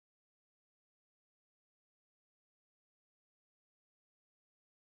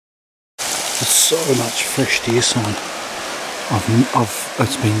There's so much fresh deer sign.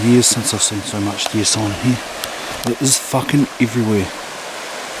 It's been years since I've seen so much deer sign here. It is fucking everywhere.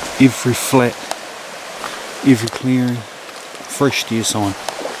 Every flat, every clearing, fresh deer sign.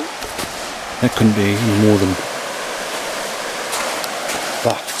 That couldn't be even more than...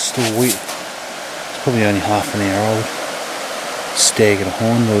 Fuck, it's still wet. It's probably only half an hour old. Stag and a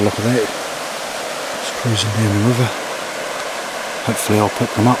hind, by the look at that. Just cruising down the river. Hopefully I'll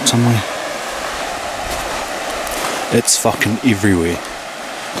pick them up somewhere. It's fucking everywhere.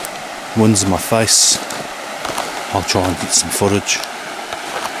 Wind's in my face. I'll try and get some footage.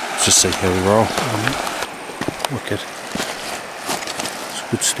 Just see how we roll. Wicked. It's a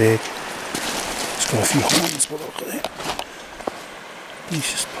good stag. It's got a few hinds, but look at that.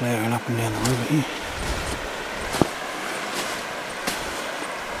 He's just ploughing up and down the river here.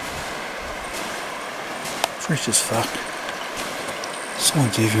 Fresh as fuck.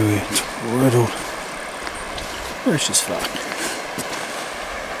 Signs everywhere. It's riddled. Fresh as fuck.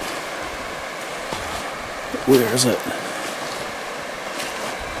 But where is it?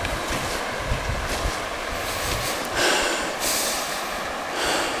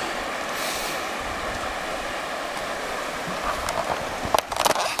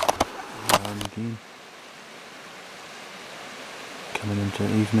 Again. Coming into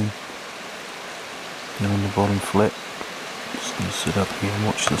evening. Down on the bottom flat. Just going to sit up here and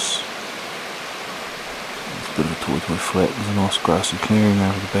watch this. It's a bit of a toy flat. There's a nice grassy clearing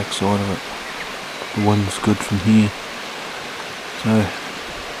over the back side of it. The wind's good from here. So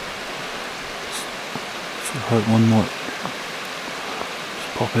I hope one might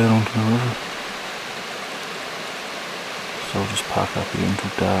just pop out onto the river. So I'll just park up here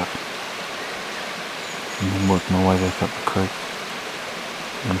until dark. And then work my way back up the creek.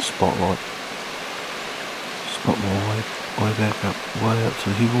 And spotlight. Spot my way back up, way up to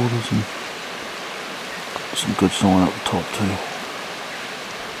the headwaters, and some good sign up the top too.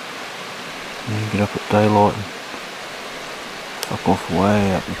 And then get up at daylight and fuck off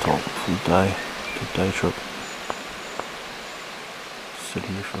way up the top for the day, good day trip. Sit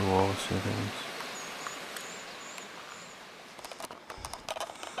here for a while, see how that is.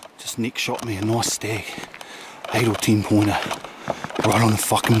 Just neck shot me a nice stag, 8 or 10 pointer, right on the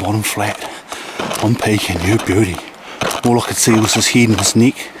fucking bottom flat. I'm peeking, you beauty. All I could see was his head and his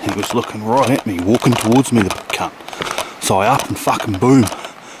neck. He was looking right at me, walking towards me, the cunt. So I up and fucking boom.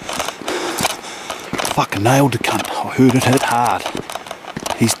 Fucking nailed the cunt. I heard it hit hard.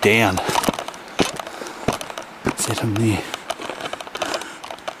 He's down. Set him there.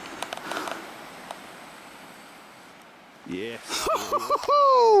 Yeah.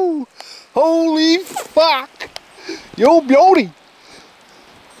 Holy fuck! Yo beauty!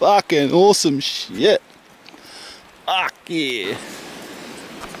 Fucking awesome shit. Fuck yeah.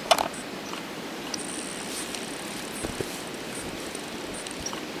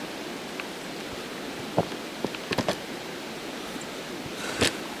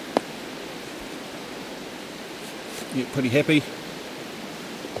 Yeah, pretty happy.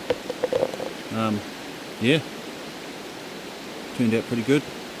 Yeah. Turned out pretty good.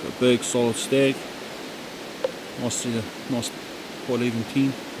 Got a big solid stag. Nice to nice quite even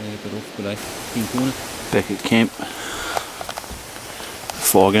 10. A bit off today. 10 corner. Back at camp.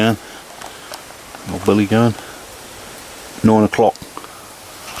 Fire going. Or Billy going. 9 o'clock.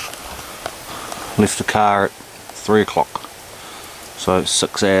 Left the car at 3 o'clock. So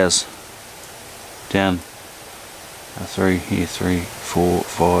 6 hours. Down. 3, 4,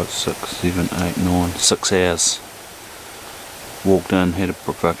 5, 6, 7, 8, 9. 6 hours. Walked in, had a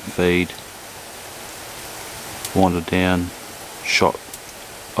fucking feed. Wandered down. Shot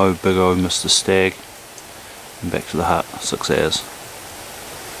big O Mr. Stag, and back to the hut. 6 hours.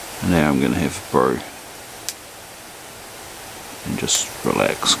 And now I'm going to have a brew and just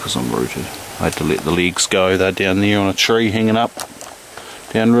relax because I'm rooted. I had to let the legs go. They're down there on a tree hanging up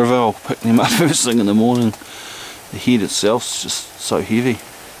down river. I'll pick them up first thing in the morning. The head itself's just so heavy.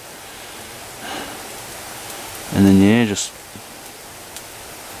 And then yeah, just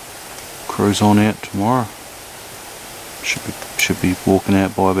cruise on out tomorrow. Should be walking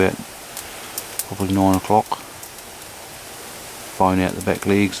out by about probably 9 o'clock. Bone out the back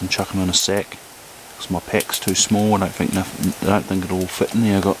legs and chuck them in a sack because my pack's too small. I don't think it'll all fit in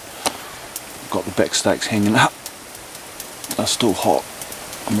there. I've got the back stakes hanging up. They're still hot.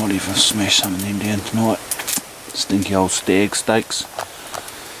 I might even smash some of them down tonight. Stinky old stag steaks.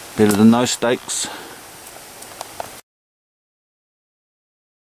 Better than no steaks.